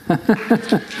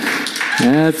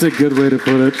That's a good way to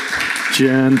put it,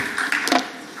 Jen.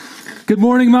 Good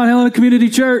morning, Mount Helena Community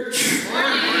Church. Good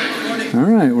morning. All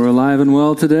right, we're alive and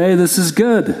well today. This is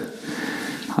good.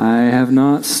 I have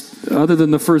not, other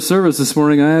than the first service this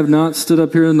morning, I have not stood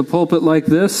up here in the pulpit like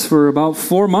this for about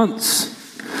 4 months.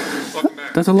 Welcome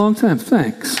back. That's a long time.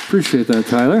 Thanks. Appreciate that,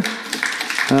 Tyler.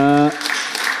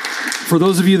 For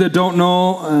those of you that don't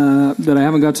know, that I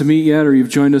haven't got to meet yet, or you've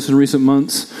joined us in recent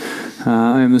months,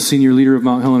 I am the senior leader of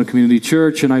Mount Helena Community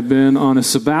Church, and I've been on a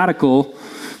sabbatical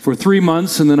for 3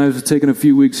 months, and then I've taken a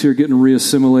few weeks here getting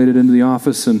reassimilated into the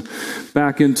office and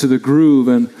back into the groove.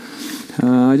 And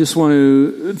I just want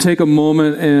to take a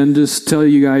moment and just tell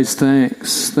you guys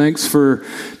thanks. Thanks for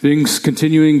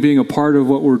continuing being a part of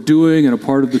what we're doing and a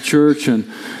part of the church, and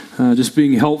just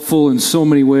being helpful in so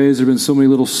many ways. There have been so many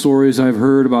little stories I've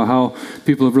heard about how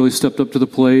people have really stepped up to the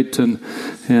plate and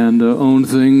owned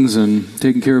things and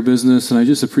taken care of business, and I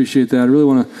just appreciate that. I really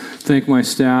want to thank my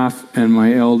staff and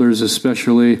my elders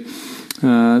especially,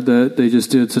 that they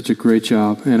just did such a great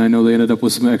job, and I know they ended up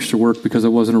with some extra work because I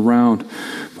wasn't around,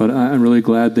 but I'm really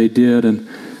glad they did,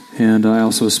 and I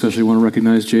also especially want to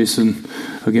recognize Jason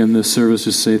again this service.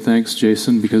 Just say thanks,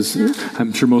 Jason, because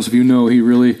I'm sure most of you know he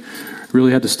really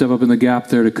had to step up in the gap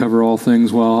there to cover all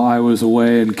things while I was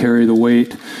away and carry the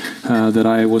weight that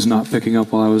I was not picking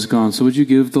up while I was gone. So would you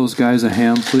give those guys a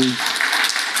hand, please?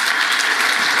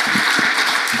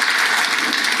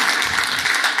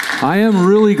 I am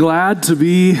really glad to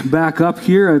be back up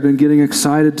here. I've been getting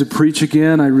excited to preach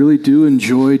again. I really do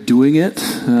enjoy doing it.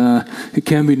 It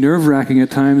can be nerve-wracking at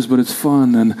times, but it's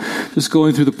fun. And just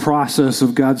going through the process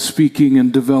of God speaking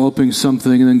and developing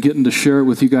something and then getting to share it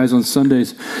with you guys on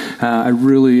Sundays, I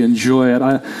really enjoy it.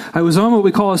 I was on what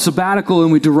we call a sabbatical,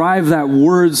 and we derive that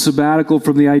word sabbatical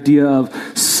from the idea of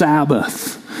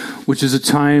Sabbath, which is a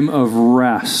time of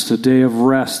rest, a day of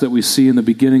rest that we see in the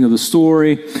beginning of the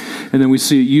story, and then we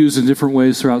see it used in different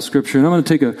ways throughout Scripture. And I'm going to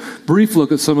take a brief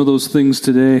look at some of those things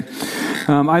today.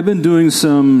 I've been doing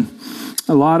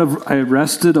I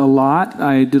rested a lot.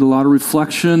 I did a lot of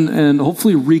reflection and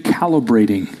hopefully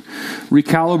recalibrating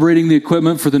the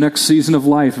equipment for the next season of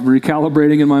life. I'm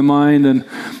recalibrating in my mind, and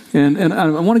I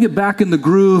want to get back in the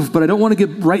groove, but I don't want to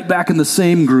get right back in the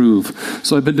same groove.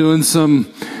 So I've been doing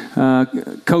some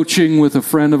coaching with a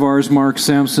friend of ours, Mark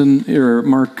Spencer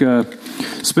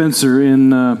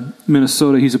in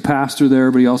Minnesota. He's a pastor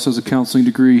there, but he also has a counseling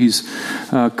degree. He's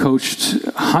coached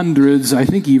hundreds, I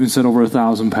think he even said over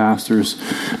 1,000 pastors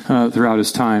throughout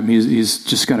his time. He's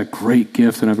just got a great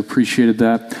gift, and I've appreciated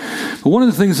that. But one of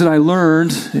the things that I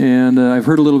learned, and I've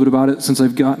heard a little bit about it since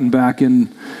I've gotten back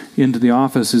into the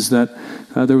office, is that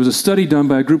there was a study done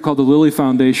by a group called the Lilly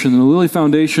Foundation. And the Lilly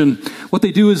Foundation, what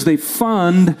they do is they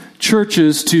fund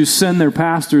churches to send their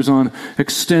pastors on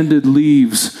extended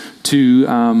leaves to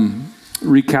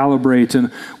recalibrate.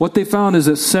 And what they found is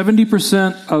that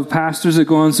 70% of pastors that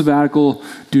go on sabbatical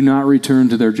do not return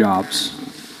to their jobs.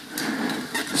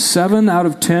 7 out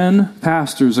of 10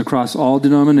 pastors across all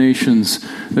denominations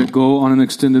that go on an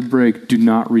extended break do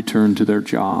not return to their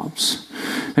jobs.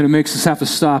 And it makes us have to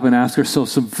stop and ask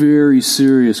ourselves some very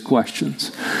serious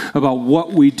questions about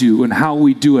what we do and how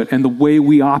we do it and the way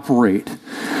we operate.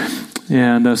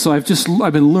 And so I've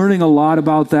been learning a lot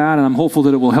about that, and I'm hopeful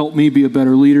that it will help me be a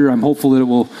better leader. I'm hopeful that it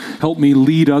will help me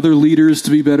lead other leaders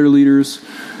to be better leaders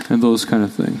and those kind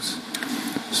of things.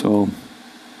 So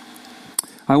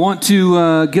I want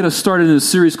to get us started in a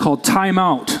series called Time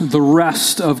Out, the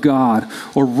Rest of God,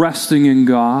 or Resting in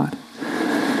God.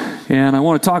 And I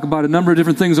want to talk about a number of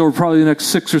different things over probably the next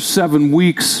 6 or 7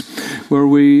 weeks, where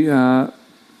we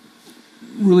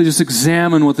really just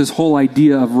examine what this whole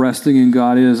idea of resting in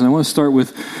God is. And I want to start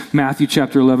with Matthew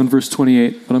chapter 11, verse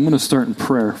 28, but I'm going to start in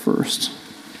prayer first.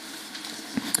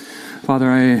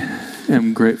 Father, I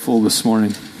am grateful this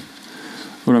morning.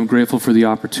 Lord, I'm grateful for the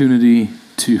opportunity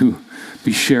to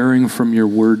be sharing from your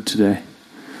word today.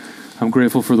 I'm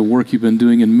grateful for the work you've been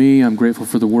doing in me. I'm grateful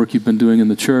for the work you've been doing in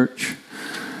the church.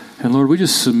 And Lord, we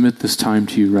just submit this time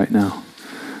to you right now.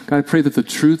 God, I pray that the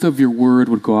truth of your word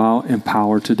would go out in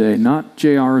power today. Not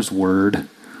JR's word,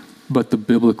 but the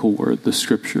biblical word, the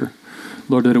scripture.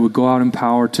 Lord, that it would go out in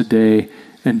power today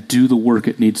and do the work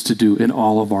it needs to do in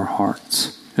all of our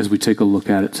hearts as we take a look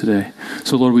at it today.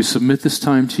 So Lord, we submit this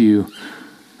time to you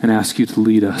and ask you to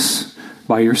lead us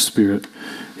by your Spirit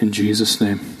in Jesus'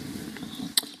 name.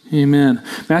 Amen.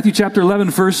 Matthew chapter 11,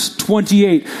 verse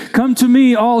 28. Come to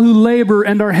me, all who labor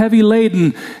and are heavy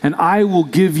laden, and I will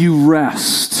give you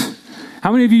rest.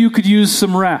 How many of you could use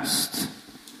some rest?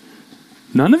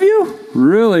 None of you?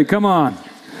 Really? Come on.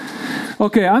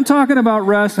 Okay, I'm talking about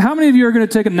rest. How many of you are going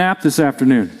to take a nap this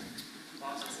afternoon?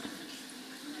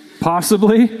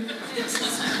 Possibly?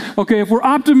 Okay, if we're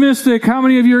optimistic, how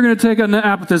many of you are going to take a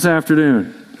nap this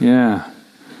afternoon? Yeah.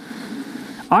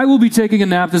 I will be taking a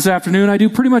nap this afternoon. I do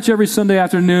pretty much every Sunday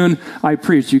afternoon I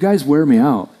preach. You guys wear me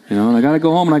out, and I got to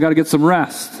go home and I got to get some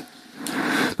rest.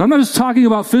 I'm not just talking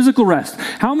about physical rest.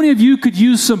 How many of you could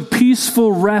use some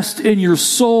peaceful rest in your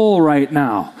soul right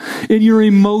now? In your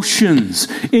emotions,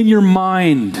 in your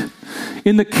mind,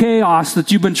 in the chaos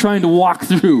that you've been trying to walk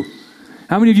through?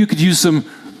 How many of you could use some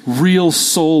real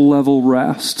soul level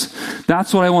rest?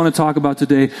 That's what I want to talk about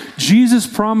today. Jesus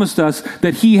promised us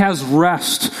that he has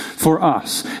rest for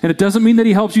us. And it doesn't mean that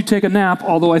he helps you take a nap,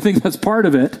 although I think that's part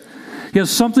of it. He has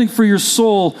something for your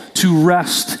soul to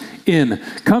rest in.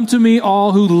 Come to me,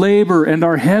 all who labor and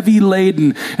are heavy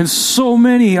laden. And so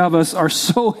many of us are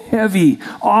so heavy,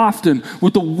 often,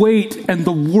 with the weight and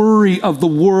the worry of the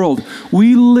world.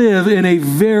 We live in a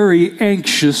very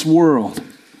anxious world.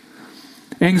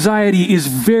 Anxiety is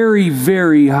very,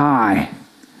 very high.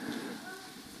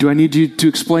 Do I need you to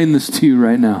explain this to you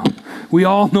right now? We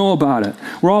all know about it.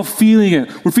 We're all feeling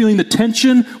it. We're feeling the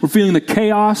tension. We're feeling the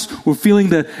chaos. We're feeling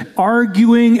the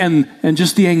arguing and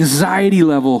just the anxiety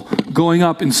level going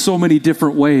up in so many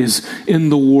different ways in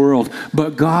the world.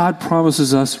 But God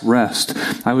promises us rest.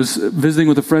 I was visiting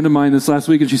with a friend of mine this last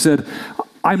week, and she said,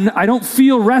 I don't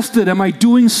feel rested. Am I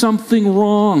doing something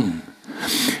wrong?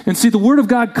 And see, the Word of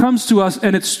God comes to us,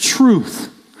 and it's truth.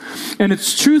 And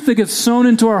it's truth that gets sown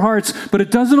into our hearts, but it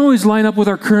doesn't always line up with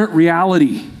our current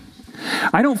reality.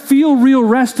 I don't feel real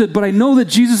rested, but I know that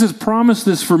Jesus has promised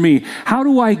this for me. How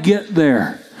do I get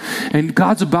there? And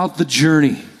God's about the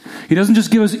journey. He doesn't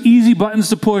just give us easy buttons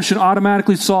to push and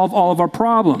automatically solve all of our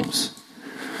problems.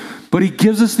 But he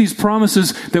gives us these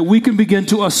promises that we can begin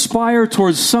to aspire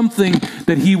towards something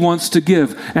that he wants to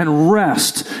give. And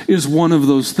rest is one of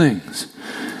those things.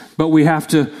 But we have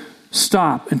to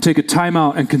stop and take a time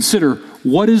out and consider,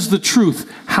 what is the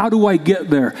truth? How do I get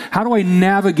there? How do I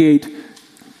navigate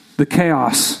the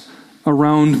chaos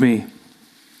around me?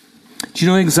 Do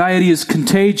you know anxiety is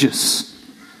contagious?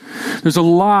 There's a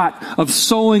lot of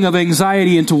sowing of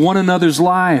anxiety into one another's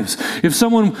lives. If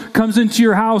someone comes into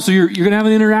your house, or you're going to have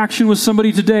an interaction with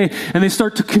somebody today, and they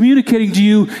start to communicating to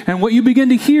you, and what you begin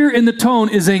to hear in the tone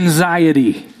is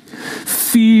anxiety,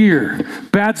 fear.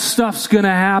 Bad stuff's going to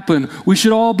happen. We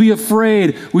should all be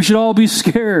afraid. We should all be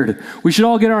scared. We should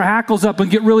all get our hackles up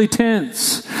and get really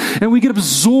tense. And we get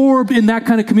absorbed in that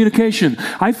kind of communication.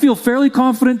 I feel fairly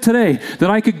confident today that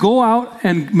I could go out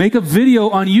and make a video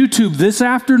on YouTube this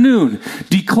afternoon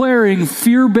declaring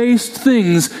fear-based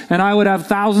things, and I would have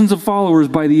thousands of followers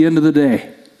by the end of the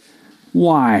day.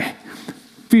 Why?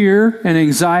 Fear and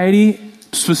anxiety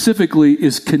specifically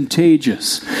is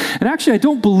contagious. And actually, I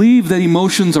don't believe that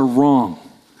emotions are wrong.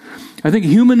 I think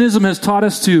humanism has taught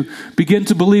us to begin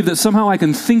to believe that somehow I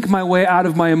can think my way out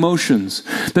of my emotions.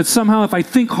 That somehow if I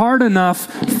think hard enough,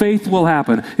 faith will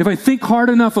happen. If I think hard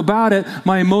enough about it,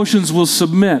 my emotions will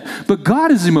submit. But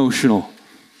God is emotional.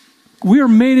 We are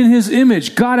made in his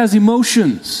image. God has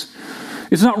emotions.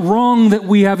 It's not wrong that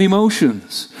we have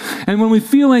emotions. And when we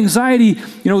feel anxiety,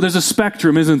 there's a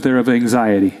spectrum, isn't there, of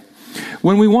anxiety?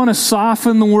 When we want to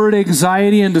soften the word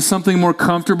anxiety into something more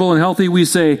comfortable and healthy, we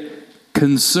say,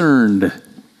 concerned.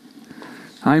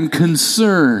 I'm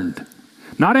concerned.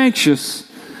 Not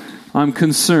anxious. I'm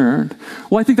concerned.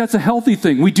 Well, I think that's a healthy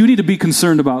thing. We do need to be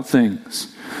concerned about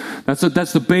things. That's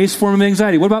the base form of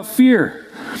anxiety. What about fear?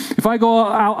 If I go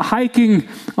out hiking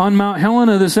on Mount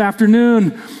Helena this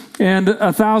afternoon and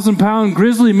a 1,000-pound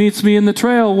grizzly meets me in the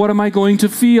trail, what am I going to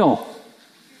feel?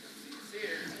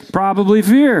 Probably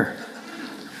fear.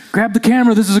 Grab the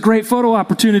camera. This is a great photo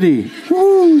opportunity.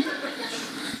 Woo!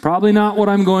 Probably not what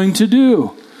I'm going to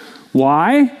do.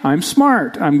 Why? I'm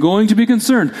smart. I'm going to be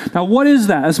concerned. Now, what is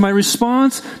that? That's my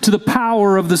response to the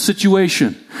power of the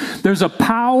situation. There's a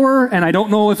power, and I don't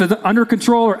know if it's under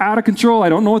control or out of control. I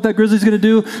don't know what that grizzly's going to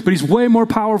do, but he's way more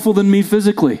powerful than me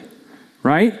physically,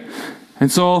 right?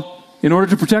 And so, in order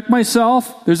to protect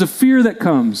myself, there's a fear that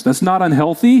comes. That's not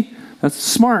unhealthy. That's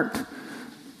smart.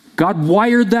 God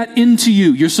wired that into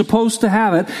you. You're supposed to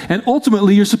have it, and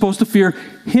ultimately, you're supposed to fear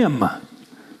him.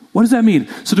 What does that mean?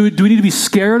 So do we need to be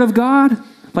scared of God?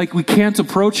 Like we can't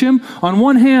approach him? On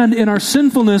one hand, in our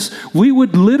sinfulness, we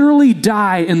would literally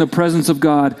die in the presence of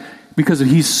God because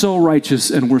he's so righteous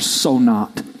and we're so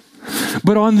not.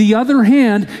 But on the other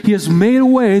hand, he has made a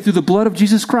way through the blood of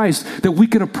Jesus Christ that we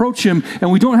can approach him,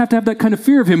 and we don't have to have that kind of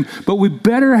fear of him, but we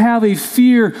better have a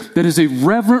fear that is a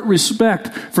reverent respect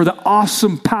for the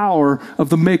awesome power of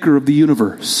the maker of the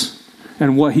universe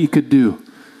and what he could do.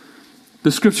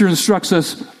 The scripture instructs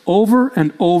us over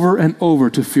and over and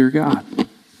over to fear God.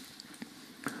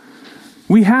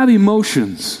 We have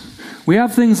emotions. We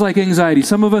have things like anxiety.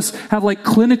 Some of us have like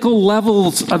clinical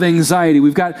levels of anxiety.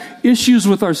 We've got issues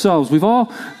with ourselves. We've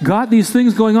all got these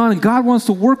things going on, and God wants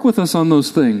to work with us on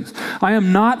those things. I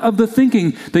am not of the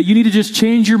thinking that you need to just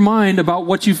change your mind about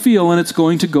what you feel and it's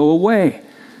going to go away.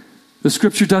 The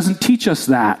Scripture doesn't teach us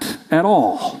that at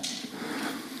all.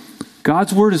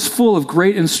 God's Word is full of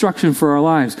great instruction for our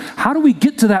lives. How do we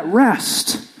get to that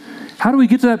rest? How do we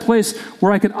get to that place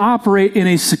where I can operate in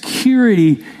a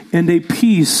security and a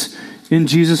peace in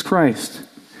Jesus Christ?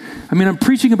 I mean, I'm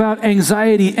preaching about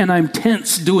anxiety and I'm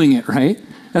tense doing it, right?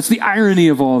 That's the irony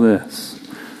of all this.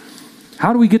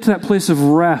 How do we get to that place of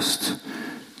rest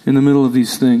in the middle of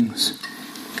these things?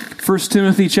 1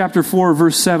 Timothy chapter 4,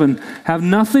 verse 7, have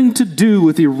nothing to do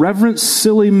with irreverent,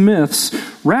 silly myths.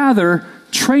 Rather,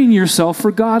 train yourself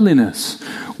for godliness.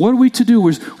 What are we to do?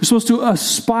 We're supposed to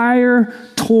aspire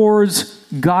towards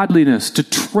godliness, to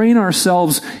train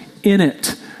ourselves in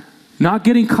it. Not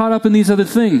getting caught up in these other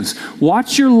things.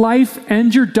 Watch your life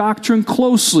and your doctrine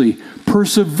closely.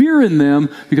 Persevere in them,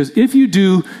 because if you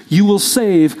do, you will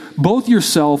save both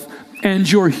yourself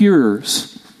and your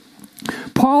hearers.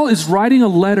 Paul is writing a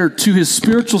letter to his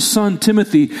spiritual son,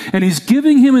 Timothy, and he's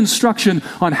giving him instruction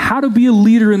on how to be a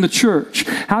leader in the church,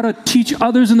 how to teach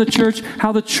others in the church,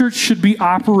 how the church should be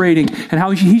operating, and how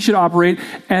he should operate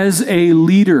as a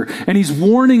leader. And he's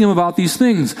warning him about these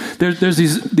things. There's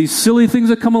these silly things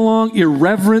that come along,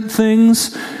 irreverent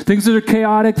things that are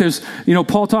chaotic.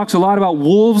 Paul talks a lot about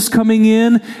wolves coming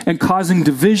in and causing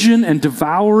division and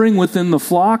devouring within the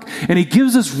flock. And he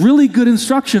gives us really good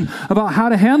instruction about how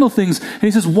to handle things. And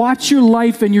he says, watch your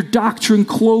life and your doctrine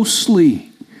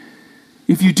closely.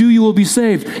 If you do, you will be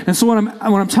saved. And so when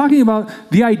I'm talking about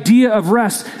the idea of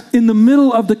rest in the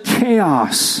middle of the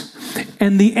chaos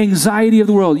and the anxiety of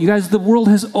the world, you guys, the world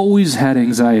has always had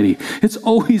anxiety. It's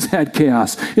always had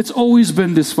chaos. It's always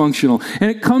been dysfunctional.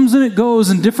 And it comes and it goes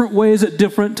in different ways at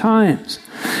different times.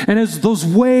 And as those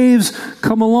waves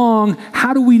come along,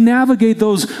 how do we navigate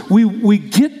those? We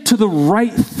get to the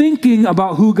right thinking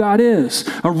about who God is,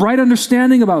 a right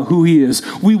understanding about who He is.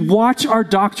 We watch our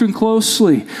doctrine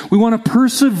closely. We want to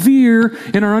persevere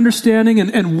in our understanding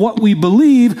and what we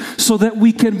believe so that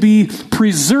we can be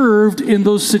preserved in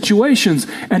those situations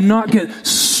and not get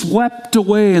swept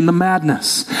away in the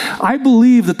madness. I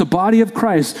believe that the body of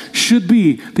Christ should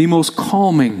be the most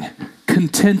calming,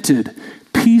 contented,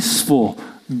 peaceful,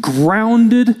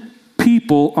 grounded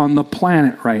people on the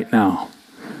planet right now.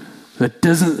 That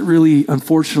doesn't really,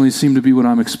 unfortunately, seem to be what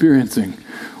I'm experiencing,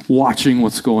 watching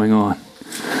what's going on.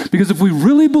 Because if we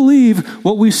really believe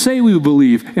what we say we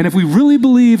believe, and if we really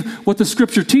believe what the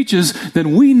Scripture teaches,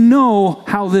 then we know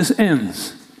how this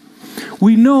ends.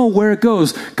 We know where it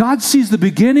goes. God sees the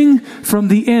beginning from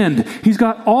the end. He's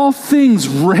got all things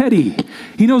ready.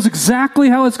 He knows exactly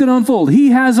how it's going to unfold. He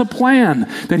has a plan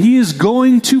that He is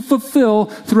going to fulfill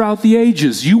throughout the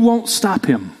ages. You won't stop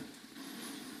Him.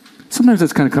 Sometimes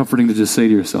that's kind of comforting to just say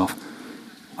to yourself,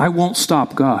 I won't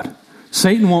stop God.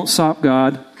 Satan won't stop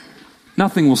God.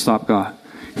 Nothing will stop God.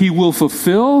 He will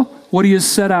fulfill what He has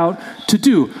set out to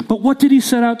do. But what did He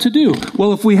set out to do?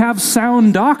 Well, if we have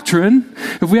sound doctrine,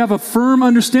 if we have a firm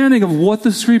understanding of what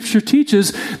the Scripture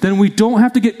teaches, then we don't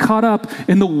have to get caught up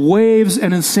in the waves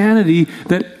and insanity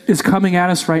that is coming at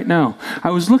us right now.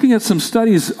 I was looking at some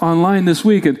studies online this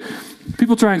week, and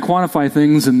people try and quantify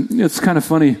things, and it's kind of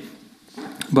funny.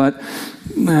 But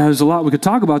there's a lot we could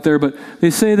talk about there, but they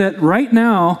say that right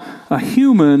now, a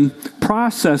human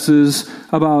processes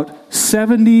about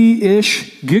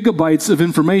 70-ish gigabytes of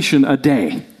information a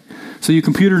day. So you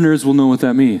computer nerds will know what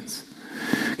that means.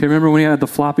 Okay, remember when you had the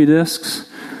floppy disks?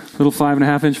 Little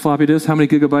 5.5-inch floppy disks? How many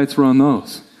gigabytes were on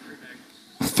those?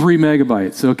 3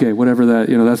 megabytes. Okay, whatever that,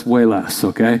 that's way less,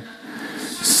 okay?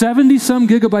 70-some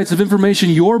gigabytes of information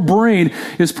your brain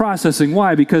is processing.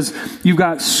 Why? Because you've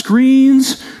got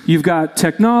screens, you've got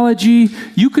technology.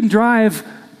 You can drive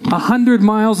 100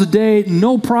 miles a day,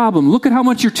 no problem. Look at how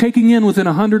much you're taking in within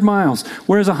 100 miles.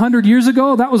 Whereas 100 years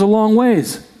ago, that was a long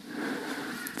ways.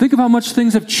 Think of how much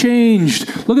things have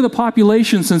changed. Look at the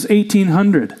population since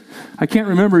 1800. I can't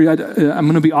remember. I'm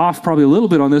going to be off probably a little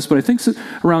bit on this, but I think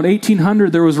around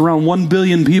 1800, there was around 1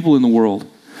 billion people in the world.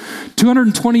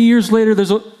 220 years later,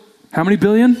 there's how many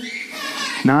billion?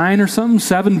 9 or something?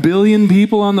 7 billion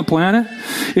people on the planet?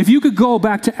 If you could go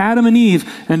back to Adam and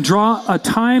Eve and draw a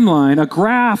timeline, a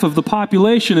graph of the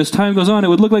population as time goes on, it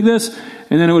would look like this,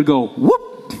 and then it would go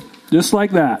whoop, just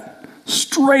like that,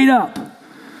 straight up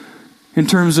in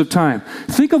terms of time.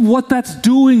 Think of what that's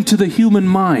doing to the human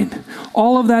mind.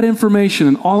 All of that information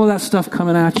and all of that stuff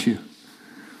coming at you.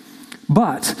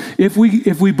 But if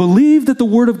we believe that the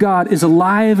Word of God is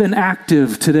alive and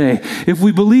active today, if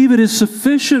we believe it is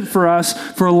sufficient for us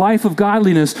for a life of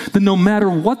godliness, then no matter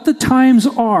what the times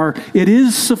are, it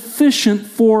is sufficient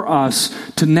for us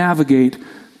to navigate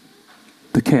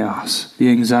the chaos, the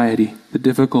anxiety, the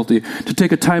difficulty, to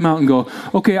take a time out and go,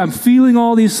 okay, I'm feeling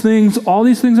all these things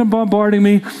are bombarding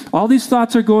me, all these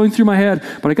thoughts are going through my head,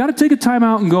 but I got to take a time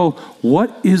out and go,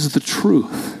 what is the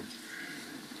truth?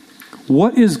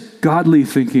 What is godly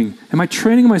thinking? Am I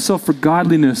training myself for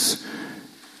godliness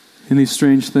in these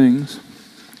strange things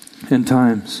and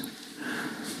times?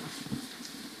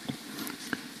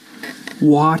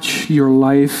 Watch your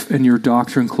life and your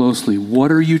doctrine closely.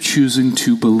 What are you choosing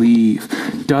to believe?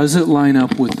 Does it line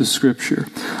up with the Scripture?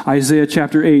 Isaiah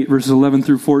chapter 8, verses 11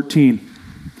 through 14.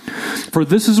 For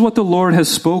this is what the Lord has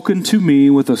spoken to me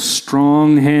with a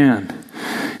strong hand,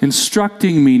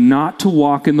 instructing me not to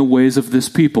walk in the ways of this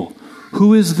people.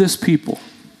 Who is this people?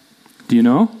 Do you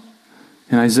know?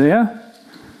 In Isaiah,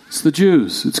 it's the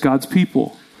Jews. It's God's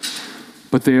people.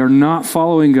 But they are not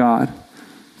following God.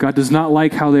 God does not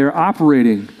like how they are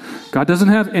operating. God doesn't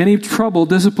have any trouble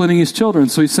disciplining his children,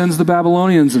 so he sends the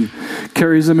Babylonians and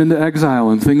carries them into exile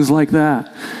and things like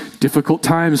that. Difficult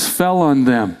times fell on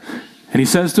them. And he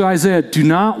says to Isaiah, do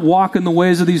not walk in the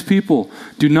ways of these people.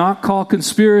 Do not call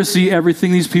conspiracy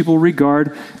everything these people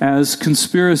regard as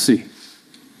conspiracy.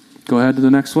 Go ahead to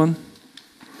the next one.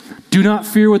 Do not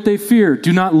fear what they fear.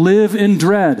 Do not live in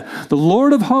dread. The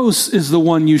Lord of hosts is the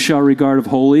one you shall regard of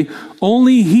holy.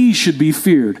 Only he should be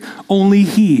feared. Only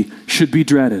he should be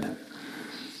dreaded.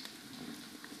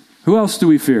 Who else do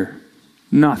we fear?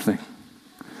 Nothing.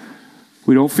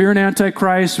 We don't fear an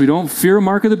antichrist. We don't fear a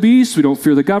mark of the beast. We don't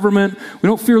fear the government. We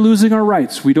don't fear losing our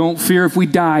rights. We don't fear if we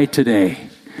die today.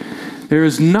 There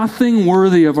is nothing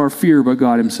worthy of our fear but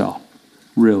God himself.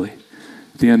 Really.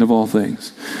 The end of all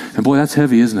things. And boy, that's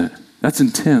heavy, isn't it? That's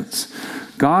intense.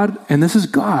 God, and this is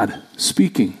God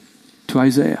speaking to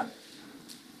Isaiah.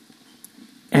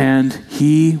 And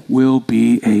he will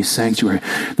be a sanctuary.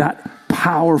 That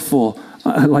powerful,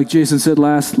 like Jason said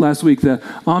last week, the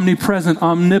omnipresent,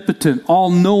 omnipotent,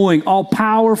 all-knowing,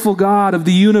 all-powerful God of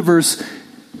the universe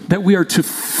that we are to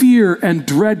fear and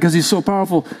dread because he's so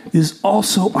powerful is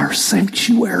also our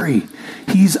sanctuary.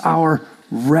 He's our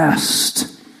rest.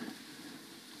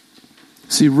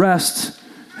 See, rest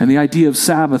and the idea of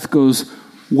Sabbath goes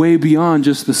way beyond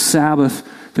just the Sabbath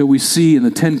that we see in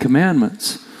the Ten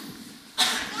Commandments.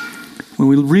 When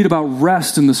we read about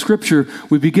rest in the Scripture,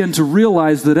 we begin to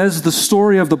realize that as the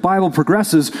story of the Bible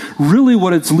progresses, really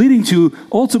what it's leading to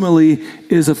ultimately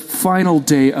is a final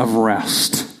day of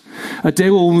rest. A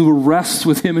day when we will rest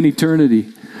with him in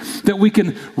eternity. That we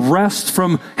can rest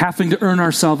from having to earn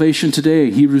our salvation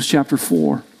today. Hebrews chapter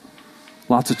 4.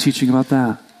 Lots of teaching about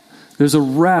that. There's a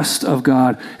rest of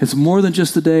God. It's more than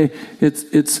just a day.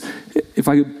 It's if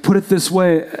I put it this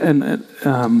way, and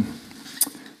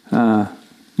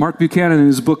Mark Buchanan in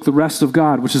his book, The Rest of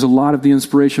God, which is a lot of the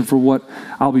inspiration for what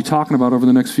I'll be talking about over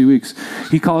the next few weeks.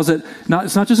 He calls it,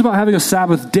 it's not just about having a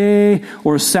Sabbath day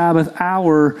or a Sabbath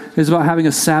hour, it's about having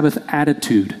a Sabbath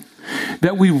attitude.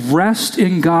 That we rest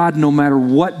in God no matter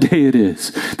what day it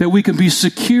is. That we can be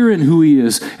secure in who he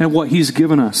is and what he's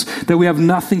given us. That we have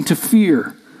nothing to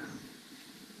fear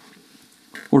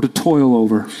or to toil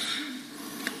over.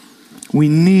 We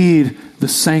need the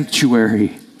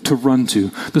sanctuary to run to,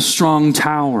 the strong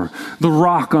tower, the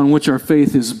rock on which our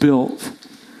faith is built.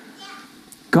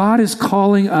 God is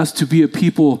calling us to be a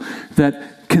people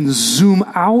that can zoom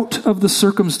out of the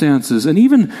circumstances and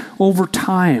even over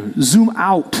time, zoom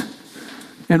out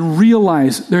and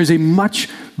realize there's a much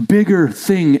bigger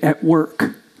thing at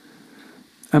work.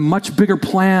 A much bigger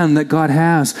plan that God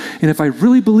has. And if I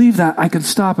really believe that, I can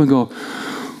stop and go,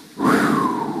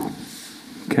 whew.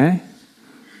 Okay?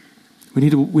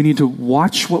 We need to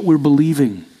watch what we're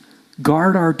believing.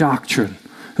 Guard our doctrine.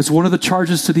 That's one of the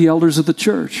charges to the elders of the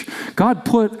church. God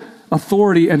put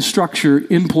authority and structure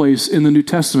in place in the New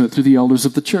Testament through the elders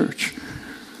of the church.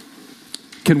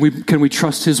 Can we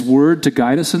trust his word to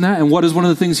guide us in that? And what is one of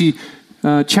the things he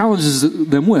challenges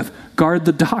them with? Guard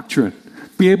the doctrine.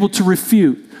 Be able to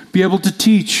refute. Be able to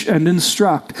teach and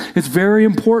instruct. It's very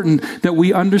important that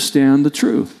we understand the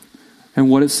truth and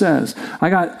what it says. I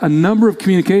got a number of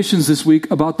communications this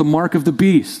week about the mark of the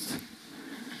beast.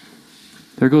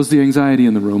 There goes the anxiety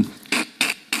in the room.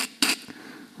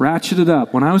 Ratchet it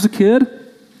up. When I was a kid,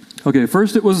 okay,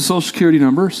 first it was the Social Security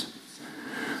numbers.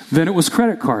 Then it was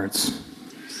credit cards,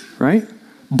 right?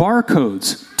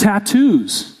 Barcodes,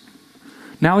 tattoos.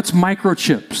 Now it's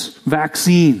microchips,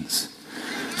 vaccines.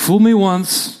 Fool me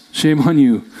once, shame on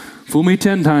you. Fool me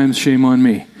 10 times, shame on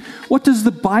me. What does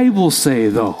the Bible say,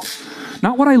 though?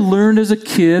 Not what I learned as a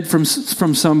kid from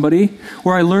somebody,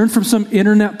 or I learned from some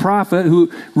internet prophet who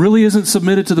really isn't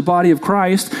submitted to the body of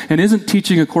Christ and isn't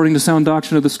teaching according to sound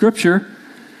doctrine of the Scripture.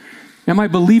 Am I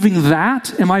believing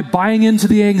that? Am I buying into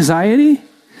the anxiety?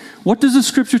 What does the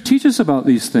Scripture teach us about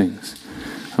these things?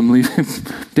 I'm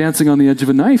dancing on the edge of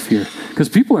a knife here because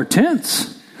people are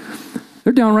tense.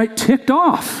 They're downright ticked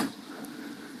off.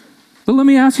 But let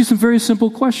me ask you some very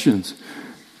simple questions.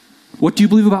 What do you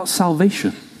believe about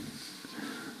salvation?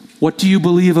 What do you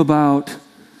believe about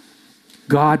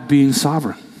God being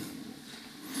sovereign?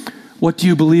 What do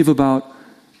you believe about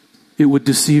it would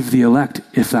deceive the elect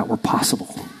if that were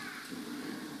possible?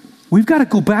 We've got to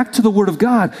go back to the Word of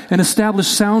God and establish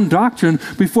sound doctrine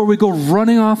before we go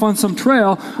running off on some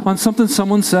trail on something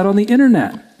someone said on the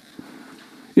internet.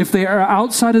 If they are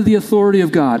outside of the authority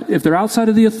of God, if they're outside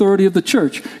of the authority of the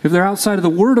church, if they're outside of the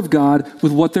Word of God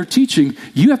with what they're teaching,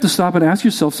 you have to stop and ask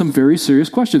yourself some very serious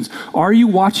questions. Are you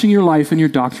watching your life and your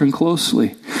doctrine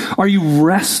closely? Are you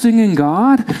resting in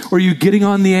God, or are you getting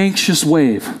on the anxious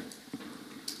wave?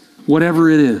 Whatever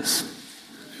it is.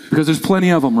 Because there's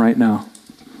plenty of them right now.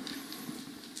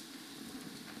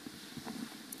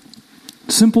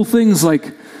 Simple things like,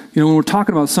 when we're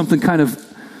talking about something kind of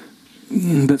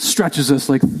that stretches us,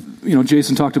 like,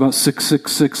 Jason talked about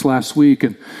 666 last week,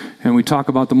 and we talk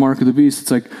about the mark of the beast.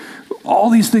 It's like all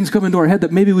these things come into our head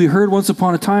that maybe we heard once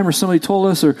upon a time, or somebody told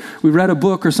us, or we read a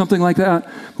book or something like that.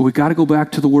 But we got to go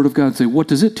back to the Word of God and say, what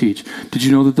does it teach? Did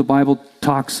you know that the Bible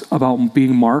talks about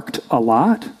being marked a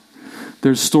lot?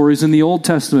 There's stories in the Old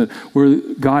Testament where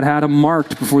God had them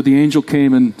marked before the angel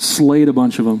came and slayed a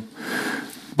bunch of them.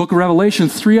 Book of Revelation,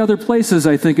 3 other places,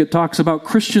 I think it talks about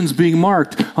Christians being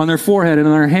marked on their forehead and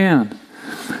on their hand.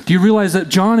 Do you realize that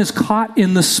John is caught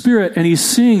in the Spirit and he's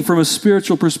seeing from a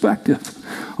spiritual perspective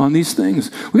on these things?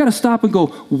 We got to stop and go,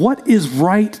 what is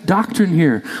right doctrine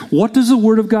here? What does the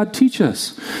Word of God teach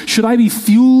us? Should I be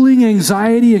fueling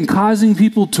anxiety and causing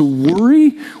people to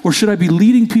worry, or should I be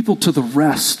leading people to the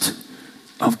rest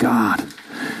of God?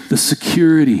 The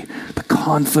security, the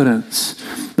confidence,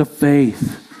 the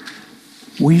faith.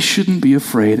 We shouldn't be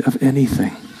afraid of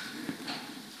anything.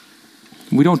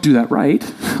 We don't do that right.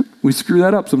 We screw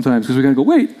that up sometimes because we're going to go,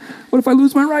 wait, what if I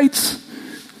lose my rights?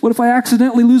 What if I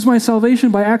accidentally lose my salvation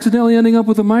by accidentally ending up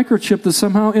with a microchip that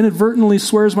somehow inadvertently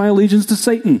swears my allegiance to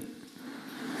Satan?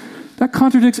 That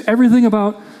contradicts everything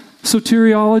about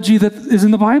soteriology that is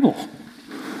in the Bible.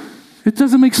 It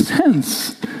doesn't make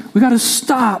sense. We got to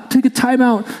stop, take a time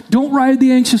out. Don't ride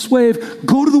the anxious wave.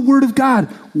 Go to the Word of God.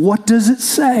 What does it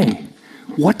say?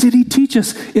 What did He teach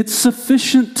us? It's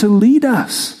sufficient to lead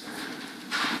us.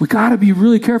 We got to be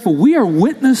really careful. We are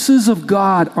witnesses of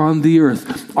God on the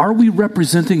earth. Are we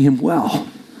representing Him well?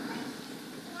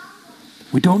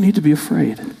 We don't need to be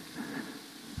afraid.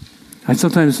 I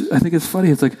think it's funny.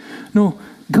 It's like, no,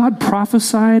 God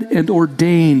prophesied and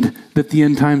ordained that the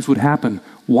end times would happen.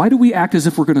 Why do we act as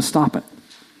if we're going to stop it?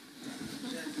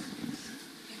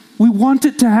 We want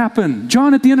it to happen.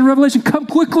 John at the end of Revelation, come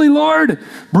quickly, Lord.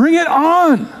 Bring it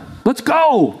on. Let's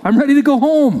go. I'm ready to go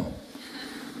home.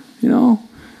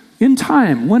 In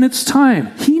time, when it's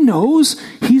time. He knows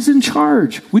He's in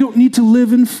charge. We don't need to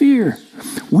live in fear.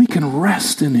 We can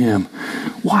rest in Him.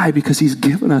 Why? Because He's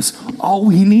given us all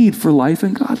we need for life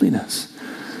and godliness.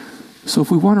 So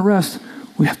if we want to rest,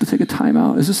 we have to take a time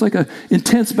out. Is this like an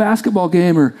intense basketball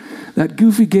game or that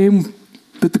goofy game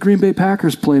that the Green Bay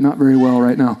Packers play not very well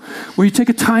right now, where you take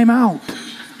a time out?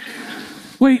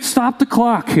 Wait, stop the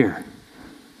clock here.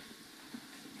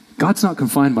 God's not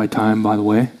confined by time, by the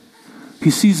way. He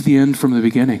sees the end from the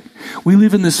beginning. We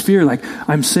live in this fear like,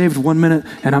 I'm saved 1 minute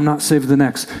and I'm not saved the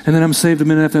next. And then I'm saved a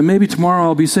minute after. Maybe tomorrow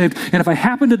I'll be saved. And if I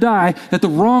happen to die at the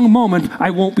wrong moment, I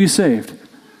won't be saved.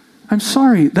 I'm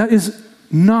sorry, that is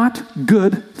not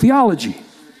good theology.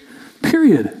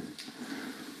 Period.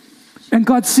 And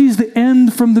God sees the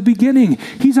end from the beginning.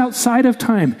 He's outside of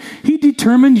time. He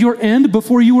determined your end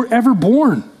before you were ever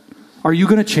born. Are you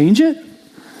going to change it?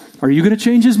 Are you going to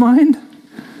change His mind?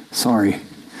 Sorry.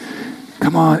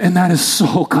 Come on. And that is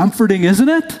so comforting, isn't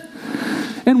it?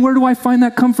 And where do I find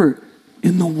that comfort?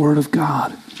 In the Word of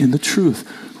God, in the truth,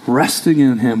 resting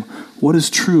in Him. What is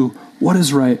true? What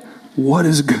is right? What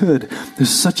is good? There's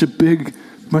such a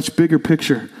much bigger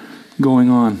picture going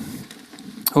on.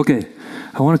 Okay.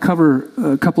 I want to cover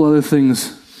a couple other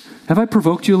things. Have I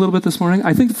provoked you a little bit this morning?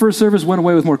 I think the first service went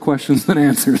away with more questions than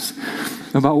answers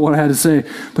about what I had to say.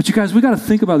 But you guys, we got to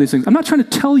think about these things. I'm not trying to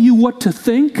tell you what to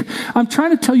think. I'm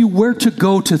trying to tell you where to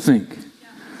go to think.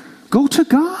 Go to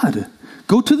God.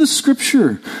 Go to the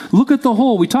Scripture. Look at the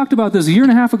whole. We talked about this a year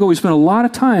and a half ago. We spent a lot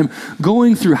of time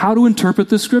going through how to interpret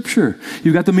the Scripture.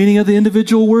 You've got the meaning of the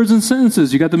individual words and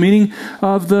sentences. You got the meaning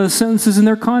of the sentences in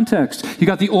their context. You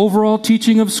got the overall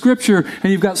teaching of Scripture,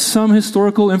 and you've got some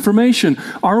historical information.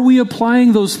 Are we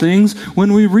applying those things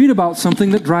when we read about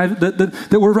something that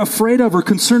we're afraid of or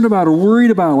concerned about or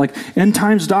worried about, like end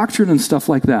times doctrine and stuff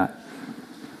like that?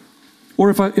 Or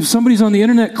if somebody's on the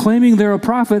internet claiming they're a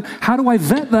prophet, how do I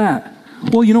vet that?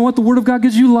 Well, you know what? The Word of God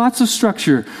gives you lots of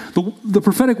structure. The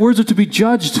prophetic words are to be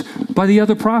judged by the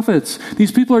other prophets.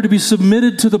 These people are to be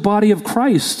submitted to the body of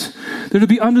Christ. They're to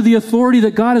be under the authority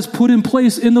that God has put in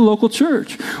place in the local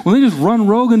church. When they just run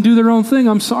rogue and do their own thing,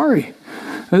 I'm sorry.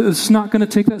 It's not going to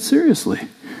take that seriously.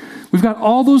 We've got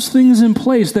all those things in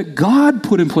place that God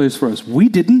put in place for us. We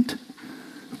didn't.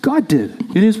 God did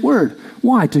in His Word.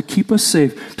 Why? To keep us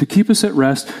safe, to keep us at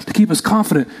rest, to keep us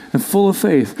confident and full of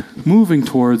faith, moving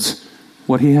towards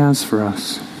what He has for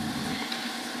us.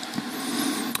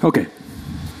 Okay.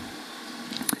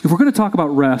 If we're going to talk about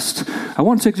rest, I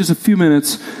want to take just a few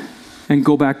minutes and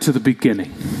go back to the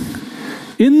beginning.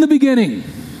 In the beginning,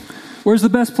 where's the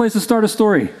best place to start a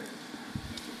story?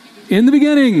 In the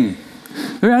beginning.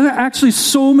 There are actually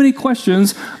so many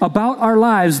questions about our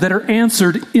lives that are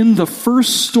answered in the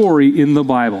first story in the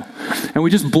Bible. And we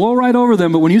just blow right over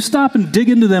them, but when you stop and dig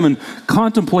into them and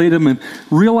contemplate them and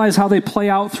realize how they play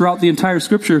out throughout the entire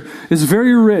Scripture, it's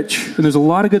very rich, and there's a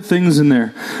lot of good things in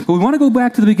there. But we want to go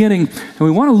back to the beginning, and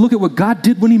we want to look at what God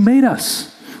did when He made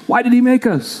us. Why did He make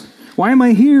us? Why am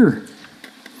I here?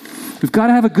 We've got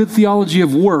to have a good theology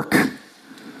of work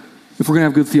if we're going to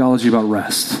have good theology about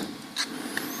rest.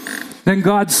 Then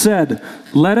God said,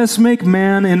 "Let us make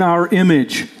man in our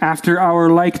image, after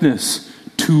our likeness,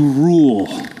 to rule."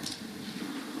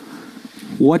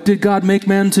 What did God make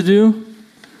man to do?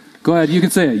 Go ahead, you can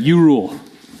say it. You rule.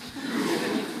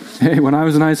 Hey, when I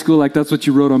was in high school, that's what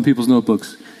you wrote on people's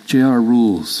notebooks. JR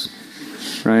rules,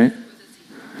 right?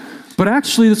 But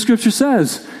actually, the Scripture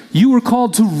says, you were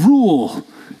called to rule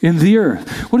in the earth.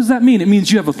 What does that mean? It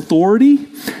means you have authority.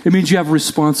 It means you have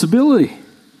responsibility.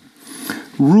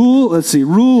 Rule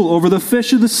over the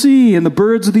fish of the sea and the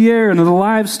birds of the air and the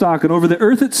livestock and over the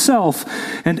earth itself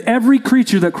and every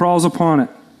creature that crawls upon it.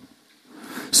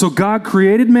 So God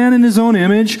created man in His own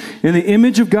image. In the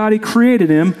image of God He created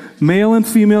him. Male and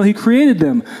female He created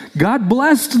them. God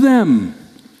blessed them.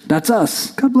 That's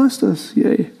us. God blessed us.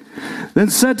 Yay. Then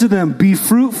said to them, "Be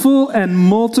fruitful and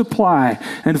multiply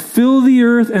and fill the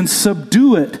earth and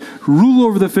subdue it. Rule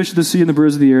over the fish of the sea and the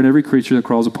birds of the air and every creature that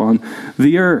crawls upon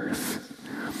the earth."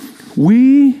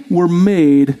 We were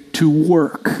made to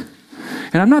work.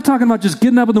 And I'm not talking about just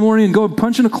getting up in the morning and going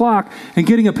punching a clock and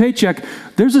getting a paycheck.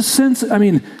 There's a sense,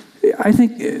 I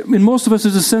think in most of us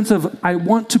there's a sense of, I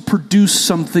want to produce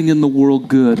something in the world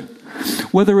good.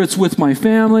 Whether it's with my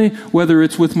family, whether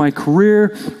it's with my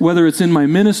career, whether it's in my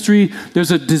ministry,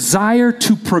 there's a desire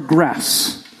to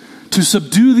progress, to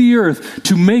subdue the earth,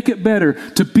 to make it better,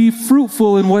 to be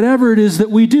fruitful in whatever it is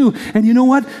that we do. And you know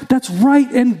what? That's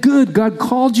right and good. God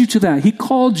called you to that. He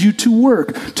called you to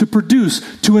work, to produce,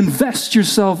 to invest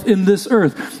yourself in this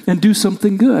earth and do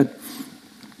something good.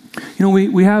 You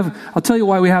know, I'll tell you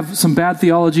why we have some bad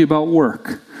theology about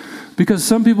work. Because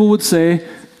some people would say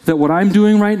that what I'm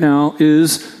doing right now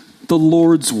is the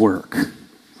Lord's work,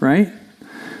 right?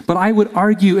 But I would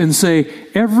argue and say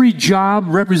every job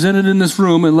represented in this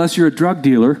room, unless you're a drug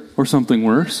dealer or something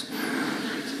worse,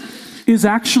 is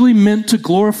actually meant to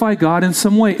glorify God in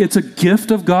some way. It's a gift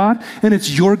of God, and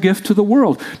it's your gift to the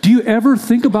world. Do you ever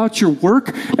think about your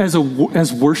work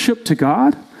as worship to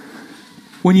God?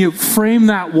 When you frame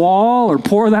that wall or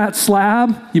pour that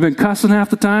slab, you've been cussing half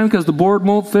the time because the board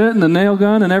won't fit and the nail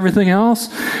gun and everything else,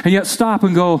 and yet stop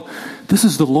and go, this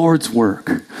is the Lord's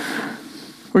work.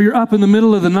 Or you're up in the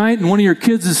middle of the night and one of your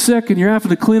kids is sick and you're having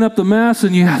to clean up the mess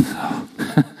and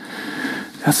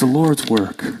that's the Lord's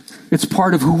work. It's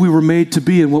part of who we were made to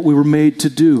be and what we were made to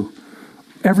do.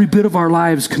 Every bit of our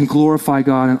lives can glorify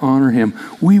God and honor Him.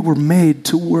 We were made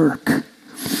to work.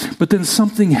 But then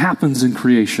something happens in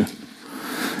creation.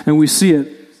 And we see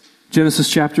it, Genesis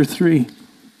chapter 3.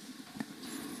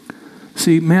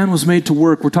 See, man was made to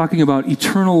work. We're talking about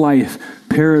eternal life,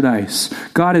 paradise.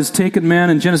 God has taken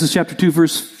man in Genesis chapter 2,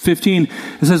 verse 15.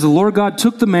 It says, the Lord God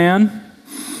took the man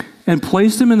and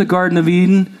placed him in the Garden of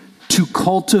Eden to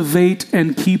cultivate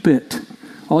and keep it.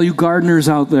 All you gardeners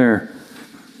out there,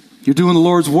 you're doing the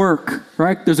Lord's work,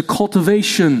 right? There's a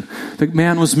cultivation that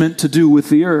man was meant to do with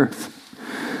the earth.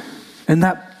 And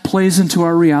that plays into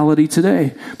our reality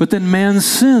today. But then man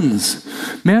sins.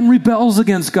 Man rebels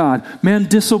against God. Man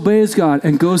disobeys God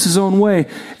and goes his own way.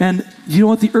 And you know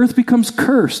what? The earth becomes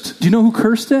cursed. Do you know who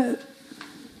cursed it?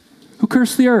 Who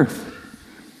cursed the earth?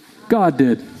 God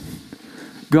did.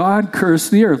 God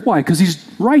cursed the earth. Why? Because he's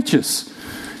righteous.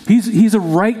 He's a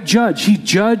right judge. He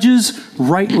judges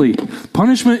rightly.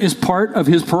 Punishment is part of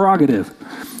his prerogative.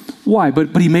 Why?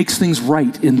 But he makes things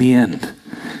right in the end.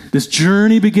 This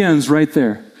journey begins right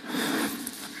there.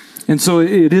 And so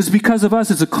it is because of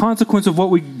us. It's a consequence of what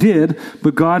we did,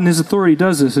 but God in his authority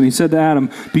does this. And he said to Adam,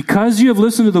 because you have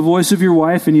listened to the voice of your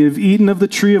wife and you have eaten of the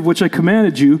tree of which I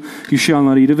commanded you, you shall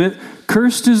not eat of it.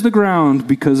 Cursed is the ground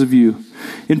because of you.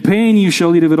 In pain you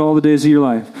shall eat of it all the days of your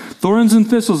life. Thorns and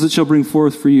thistles it shall bring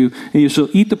forth for you, and you shall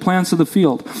eat the plants of the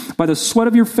field. By the sweat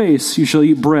of your face you shall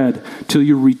eat bread, till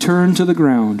you return to the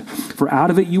ground. For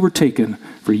out of it you were taken,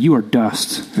 for you are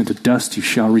dust, and to dust you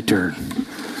shall return.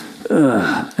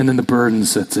 And then the burden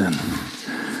sets in.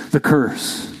 The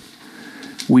curse.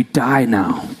 We die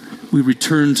now. We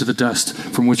return to the dust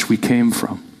from which we came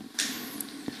from.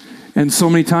 And so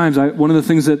many times, one of the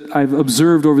things that I've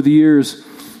observed over the years,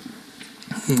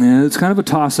 and it's kind of a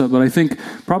toss-up, but I think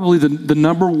probably the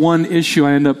number one issue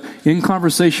I end up in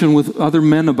conversation with other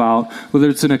men about, whether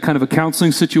it's in a kind of a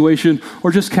counseling situation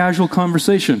or just casual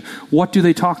conversation, what do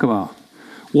they talk about?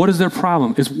 What is their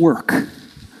problem? It's work.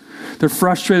 They're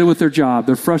frustrated with their job.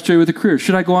 They're frustrated with their career.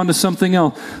 Should I go on to something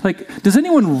else? Like, does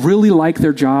anyone really like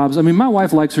their jobs? I mean, my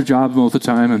wife likes her job most of the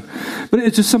time, but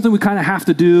it's just something we kind of have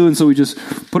to do, and so we just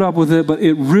put up with it. But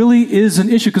it really is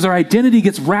an issue because our identity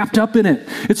gets wrapped up in it.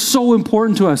 It's so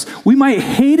important to us. We might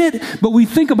hate it, but we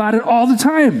think about it all the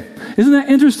time. Isn't that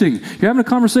interesting? You're having a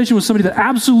conversation with somebody that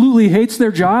absolutely hates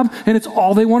their job, and it's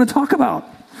all they want to talk about.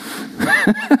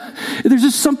 There's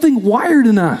just something wired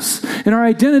in us, in our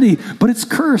identity, but it's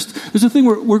cursed. There's a thing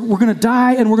where we're going to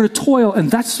die and we're going to toil, and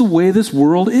that's the way this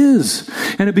world is.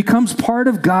 And it becomes part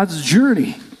of God's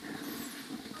journey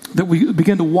that we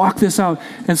begin to walk this out.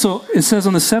 And so it says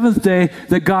on the seventh day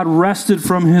that God rested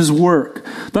from his work.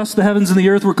 Thus the heavens and the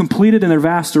earth were completed in their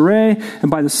vast array, and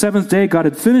by the seventh day God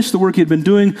had finished the work he had been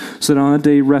doing, so that on that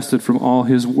day he rested from all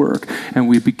his work. And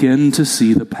we begin to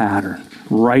see the pattern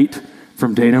right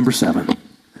from day number 7.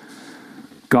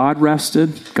 God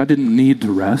rested. God didn't need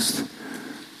to rest.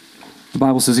 The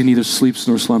Bible says he neither sleeps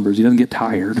nor slumbers. He doesn't get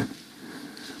tired.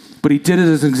 But he did it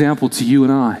as an example to you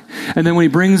and I. And then when he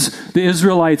brings the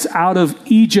Israelites out of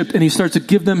Egypt and he starts to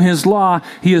give them his law,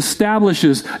 he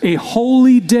establishes a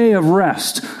holy day of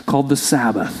rest called the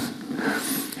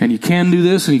Sabbath. And you can do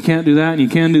this and you can't do that, and you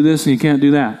can do this and you can't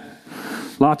do that.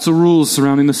 Lots of rules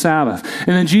surrounding the Sabbath. And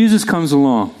then Jesus comes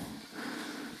along.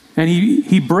 And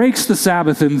he breaks the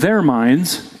Sabbath in their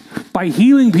minds by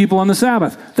healing people on the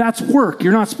Sabbath. That's work.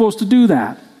 You're not supposed to do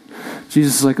that.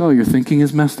 Jesus is like, oh, your thinking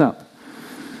is messed up.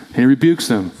 And he rebukes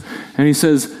them. And he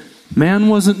says, man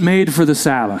wasn't made for the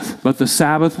Sabbath, but the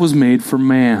Sabbath was made for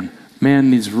man. Man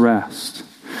needs rest.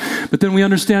 But then we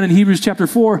understand in Hebrews chapter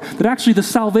 4 that actually the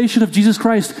salvation of Jesus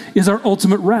Christ is our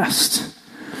ultimate rest.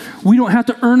 We don't have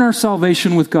to earn our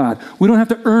salvation with God. We don't have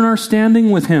to earn our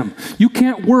standing with him. You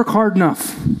can't work hard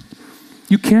enough.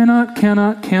 You cannot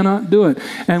do it.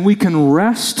 And we can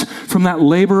rest from that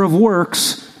labor of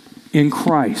works in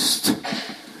Christ.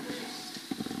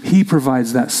 He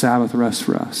provides that Sabbath rest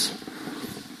for us.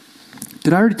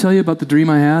 Did I already tell you about the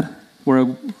dream I had?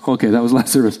 Okay, that was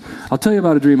last service. I'll tell you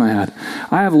about a dream I had.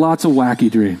 I have lots of wacky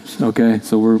dreams, okay?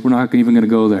 So we're not even going to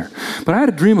go there. But I had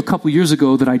a dream a couple years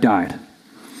ago that I died.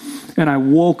 And I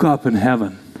woke up in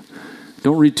heaven.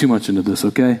 Don't read too much into this,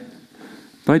 okay?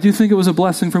 But I do think it was a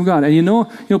blessing from God. And you know,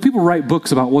 people write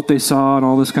books about what they saw and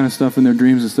all this kind of stuff in their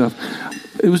dreams and stuff.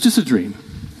 It was just a dream.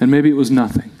 And maybe it was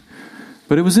nothing.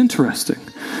 But it was interesting.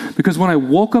 Because when I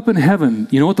woke up in heaven,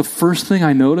 you know what the first thing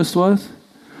I noticed was?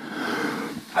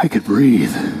 I could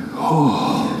breathe.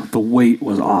 Oh, the weight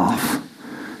was off.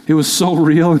 It was so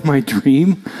real in my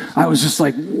dream. I was just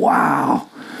like, wow.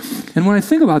 And when I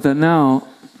think about that now,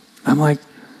 I'm like,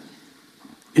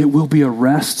 it will be a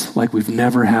rest like we've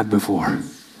never had before.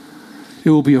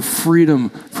 It will be a freedom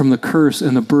from the curse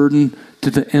and the burden to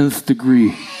the nth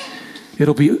degree.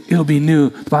 It'll be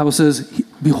new. The Bible says,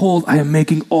 behold, I am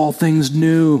making all things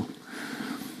new.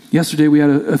 Yesterday we had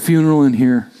a funeral in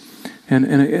here, and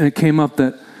it came up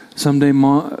that someday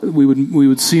we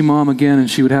would see Mom again, and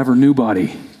she would have her new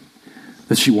body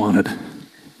that she wanted.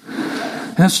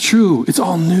 And that's true. It's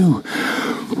all new.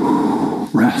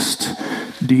 Rest,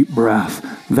 deep breath.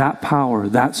 That power,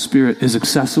 that spirit is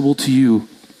accessible to you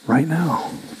right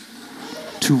now.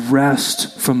 To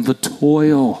rest from the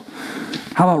toil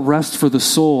How about rest for the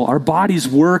soul? Our bodies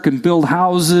work and build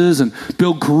houses and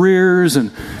build careers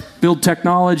and build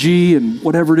technology and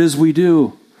whatever it is we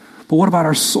do. But what about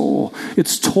our soul?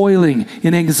 It's toiling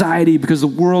in anxiety because the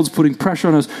world's putting pressure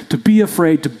on us to be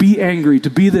afraid, to be angry, to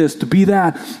be this, to be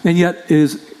that, and yet it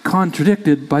is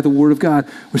contradicted by the Word of God,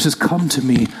 which says, come to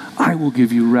me, I will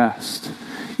give you rest.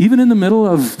 Even in the middle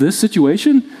of this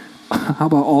situation, how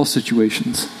about all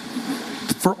situations?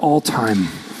 For all time,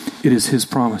 it is His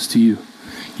promise to you.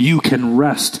 You can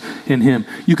rest in Him.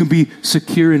 You can be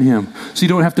secure in Him. So you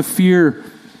don't have to fear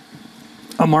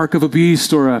a mark of a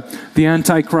beast or the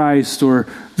Antichrist or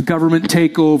the government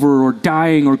takeover or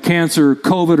dying or cancer or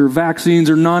COVID or vaccines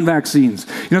or non-vaccines.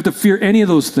 You don't have to fear any of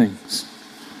those things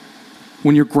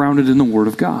when you're grounded in the Word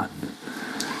of God.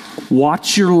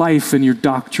 Watch your life and your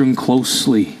doctrine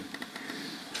closely,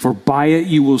 for by it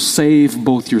you will save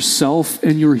both yourself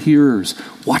and your hearers.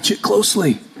 Watch it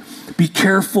closely. Be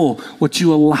careful what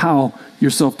you allow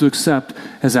yourself to accept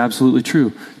as absolutely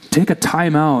true. Take a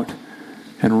time out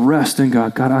and rest in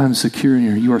God. God, I am secure in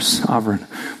you. You are sovereign.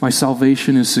 My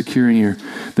salvation is secure in you.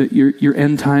 That your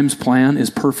end times plan is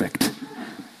perfect,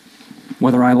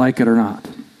 whether I like it or not.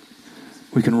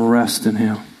 We can rest in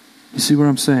Him. You see what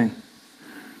I'm saying?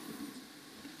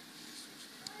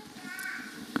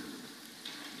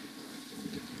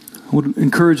 I would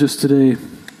encourage us today,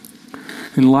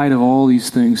 in light of all these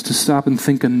things, to stop and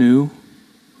think anew,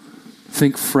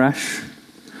 think fresh.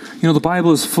 You know, the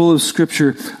Bible is full of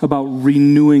scripture about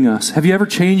renewing us. Have you ever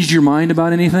changed your mind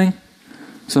about anything?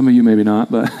 Some of you maybe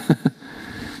not, but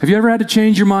have you ever had to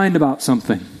change your mind about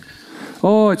something?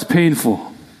 Oh, it's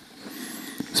painful.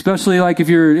 Especially like if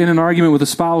you're in an argument with a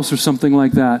spouse or something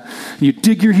like that. You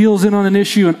dig your heels in on an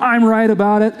issue and I'm right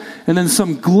about it, and then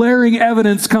some glaring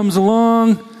evidence comes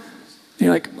along, and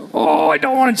you're like, oh, I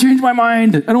don't want to change my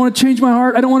mind. I don't want to change my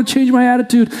heart. I don't want to change my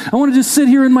attitude. I want to just sit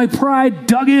here in my pride,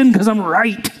 dug in because I'm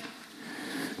right,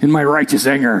 in my righteous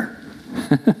anger.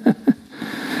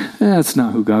 That's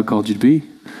not who God called you to be.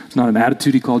 It's not an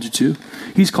attitude He called you to.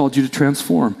 He's called you to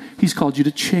transform. He's called you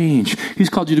to change. He's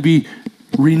called you to be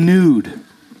renewed.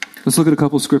 Let's look at a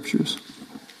couple of scriptures.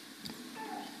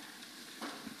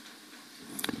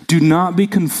 Do not be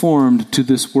conformed to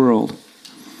this world.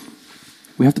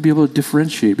 We have to be able to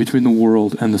differentiate between the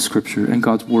world and the Scripture and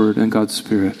God's Word and God's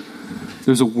Spirit.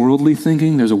 There's a worldly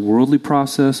thinking, there's a worldly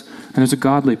process, and there's a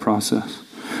godly process.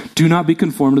 Do not be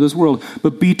conformed to this world,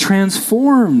 but be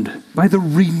transformed by the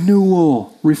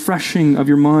renewal, refreshing of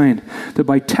your mind. That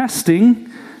by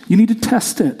testing, you need to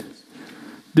test it.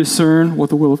 Discern what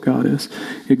the will of God is,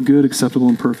 in good, acceptable,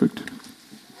 and perfect.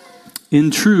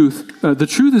 In truth, the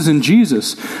truth is in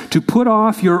Jesus. To put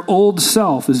off your old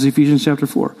self, this is Ephesians chapter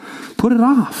 4. Put it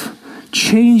off.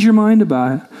 Change your mind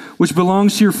about it, which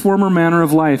belongs to your former manner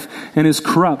of life and is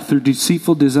corrupt through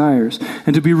deceitful desires,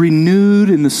 and to be renewed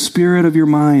in the spirit of your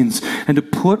minds, and to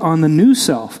put on the new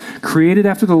self, created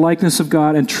after the likeness of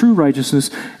God and true righteousness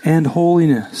and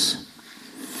holiness.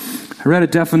 I read a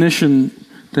definition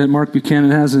that Mark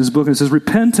Buchanan has in his book, and it says,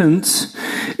 repentance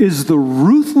is the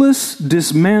ruthless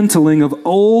dismantling of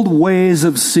old ways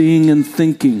of seeing and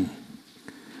thinking.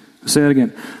 I'll say that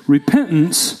again.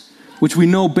 Repentance, which we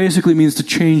know basically means to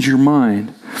change your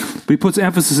mind. But he puts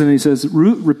emphasis in it. He says,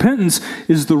 repentance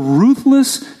is the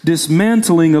ruthless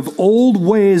dismantling of old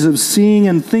ways of seeing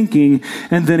and thinking,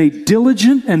 and then a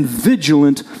diligent and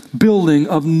vigilant building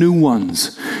of new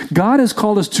ones. God has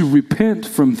called us to repent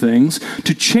from things,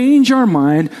 to change our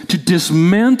mind, to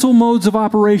dismantle modes of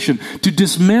operation, to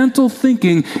dismantle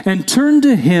thinking, and turn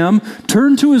to Him,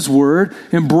 turn to His Word,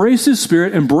 embrace His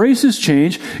Spirit, embrace His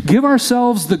change, give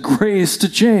ourselves the grace to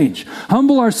change,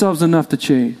 humble ourselves enough to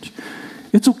change.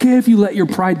 It's okay if you let your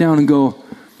pride down and go,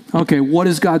 okay, what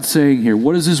is God saying here?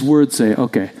 What does His Word say?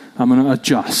 Okay, I'm going to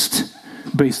adjust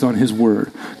based on His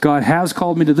Word. God has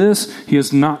called me to this. He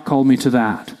has not called me to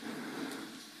that.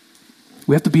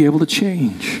 We have to be able to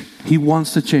change. He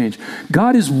wants to change.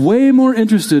 God is way more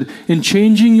interested in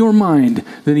changing your mind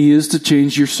than He is to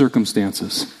change your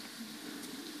circumstances.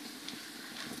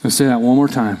 Let's say that one more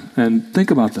time and think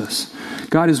about this.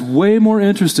 God is way more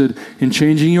interested in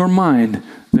changing your mind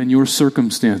than your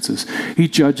circumstances. He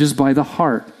judges by the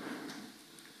heart.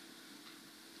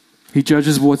 He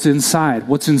judges what's inside.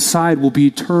 What's inside will be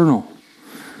eternal.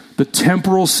 The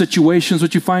temporal situations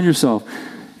which you find yourself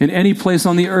in any place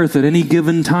on the earth at any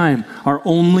given time are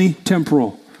only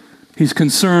temporal. He's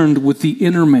concerned with the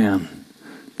inner man.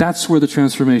 That's where the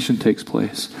transformation takes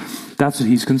place. That's what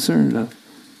He's concerned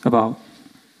about.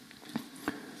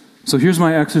 So here's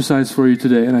my exercise for you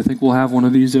today, and I think we'll have one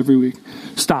of these every week.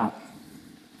 Stop.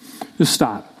 Just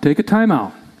stop. Take a time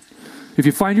out. If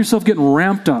you find yourself getting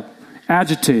ramped up,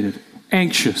 agitated,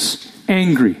 anxious,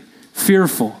 angry,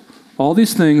 fearful, all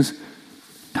these things,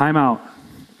 time out.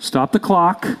 Stop the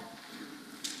clock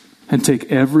and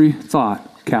take every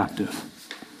thought captive.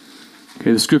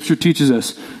 Okay, the scripture teaches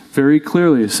us very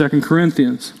clearly, 2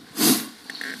 Corinthians.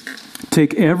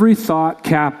 Take every thought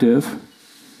captive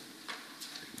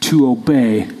to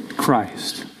obey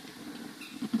Christ.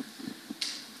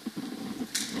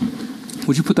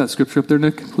 Would you put that scripture up there,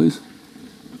 Nick, please?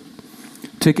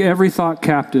 Take every thought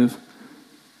captive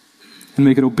and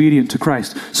make it obedient to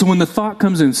Christ. So when the thought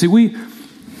comes in,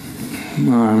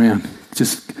 oh man,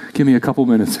 just give me a couple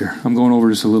minutes here. I'm going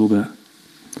over just a little bit.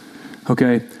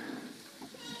 Okay?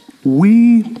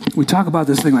 We talk about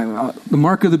this thing like the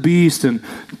mark of the beast, and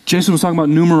Jason was talking about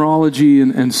numerology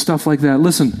and stuff like that.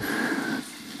 Listen,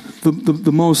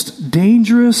 the most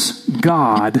dangerous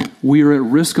God we are at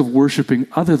risk of worshiping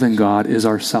other than God is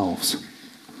ourselves.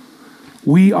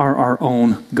 We are our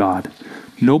own God.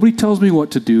 Nobody tells me what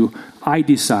to do. I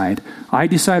decide. I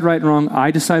decide right and wrong.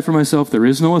 I decide for myself. There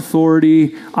is no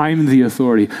authority. I'm the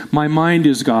authority. My mind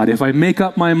is God. If I make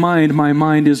up my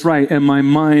mind is right, and my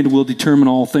mind will determine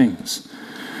all things.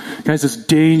 Guys, it's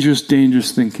dangerous,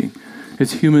 dangerous thinking.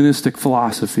 It's humanistic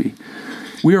philosophy.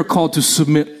 We are called to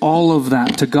submit all of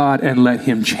that to God and let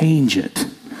Him change it.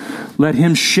 Let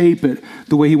Him shape it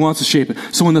the way He wants to shape it.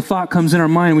 So when the thought comes in our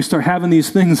mind, we start having these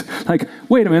things like,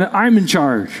 wait a minute, I'm in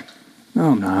charge.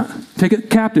 No, I'm not. Take it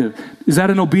captive. Is that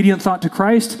an obedient thought to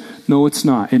Christ? No, it's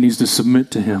not. It needs to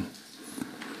submit to Him.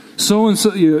 So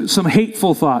some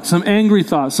hateful thought, some angry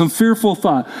thought, some fearful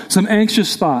thought, some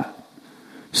anxious thought.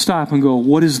 Stop and go,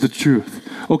 what is the truth?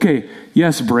 Okay,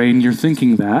 yes, brain, you're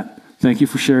thinking that. Thank you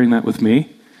for sharing that with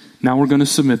me. Now we're going to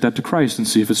submit that to Christ and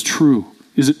see if it's true.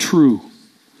 Is it true?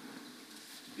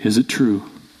 Is it true?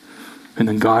 And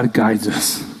then God guides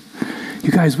us.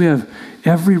 You guys, we have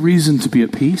every reason to be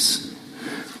at peace.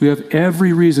 We have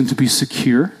every reason to be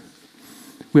secure.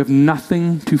 We have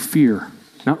nothing to fear.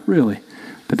 Not really.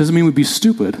 That doesn't mean we'd be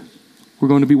stupid. We're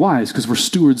going to be wise because we're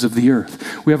stewards of the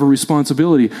earth. We have a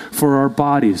responsibility for our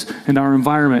bodies and our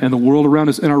environment and the world around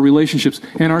us and our relationships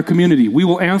and our community. We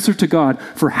will answer to God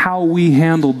for how we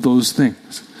handled those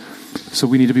things. So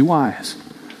we need to be wise.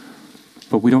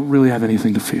 But we don't really have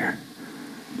anything to fear.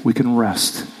 We can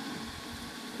rest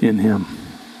in Him.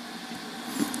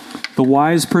 The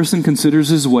wise person considers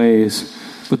his ways,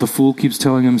 but the fool keeps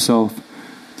telling himself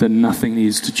that nothing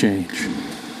needs to change.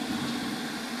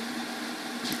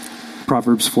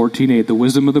 Proverbs 14:8, the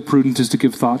wisdom of the prudent is to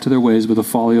give thought to their ways, but the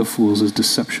folly of fools is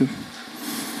deception.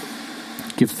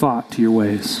 Give thought to your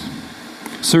ways.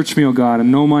 Search me, O God,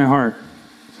 and know my heart.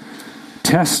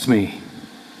 Test me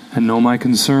and know my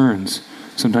concerns.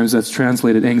 Sometimes that's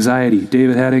translated anxiety.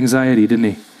 David had anxiety, didn't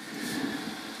he?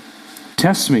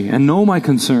 Test me and know my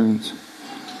concerns.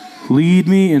 Lead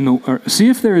me see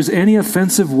if there is any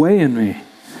offensive way in me.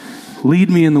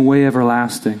 Lead me in the way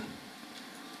everlasting.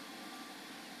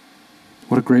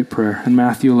 What a great prayer. And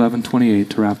Matthew 11:28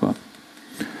 to wrap up.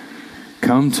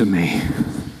 Come to me.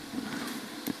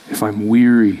 If I'm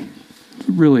weary,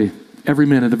 really, every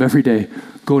minute of every day,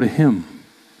 go to Him.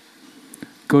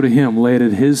 Go to Him, lay it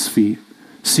at His feet.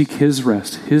 Seek His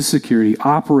rest, His security.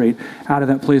 Operate out of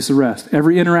that place of rest.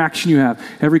 Every interaction you have,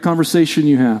 every conversation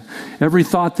you have, every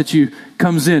thought that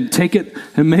comes in, take it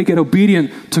and make it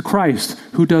obedient to Christ,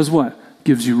 who does what?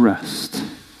 Gives you rest.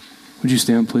 Would you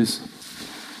stand, please?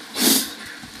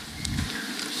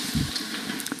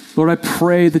 Lord, I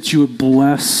pray that you would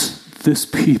bless this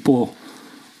people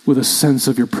with a sense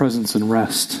of your presence and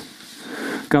rest.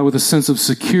 God, with a sense of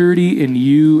security in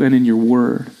you and in your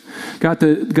word. God,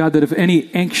 that if any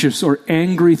anxious or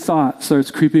angry thought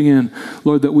starts creeping in,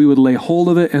 Lord, that we would lay hold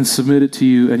of it and submit it to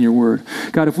you and your word.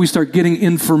 God, if we start getting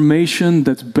information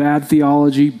that's bad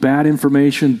theology, bad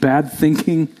information, bad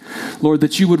thinking, Lord,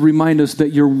 that you would remind us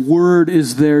that your word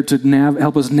is there to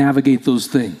help us navigate those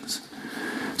things.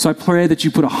 So I pray that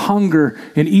you put a hunger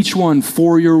in each one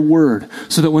for your word,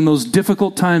 so that when those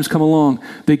difficult times come along,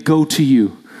 they go to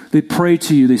you. They pray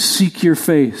to you. They seek your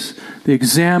face. They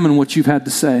examine what you've had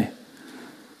to say.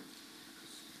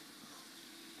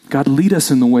 God, lead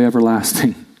us in the way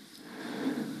everlasting,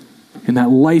 in that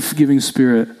life-giving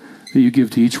spirit that you give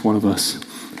to each one of us.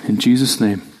 In Jesus'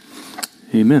 name,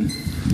 amen.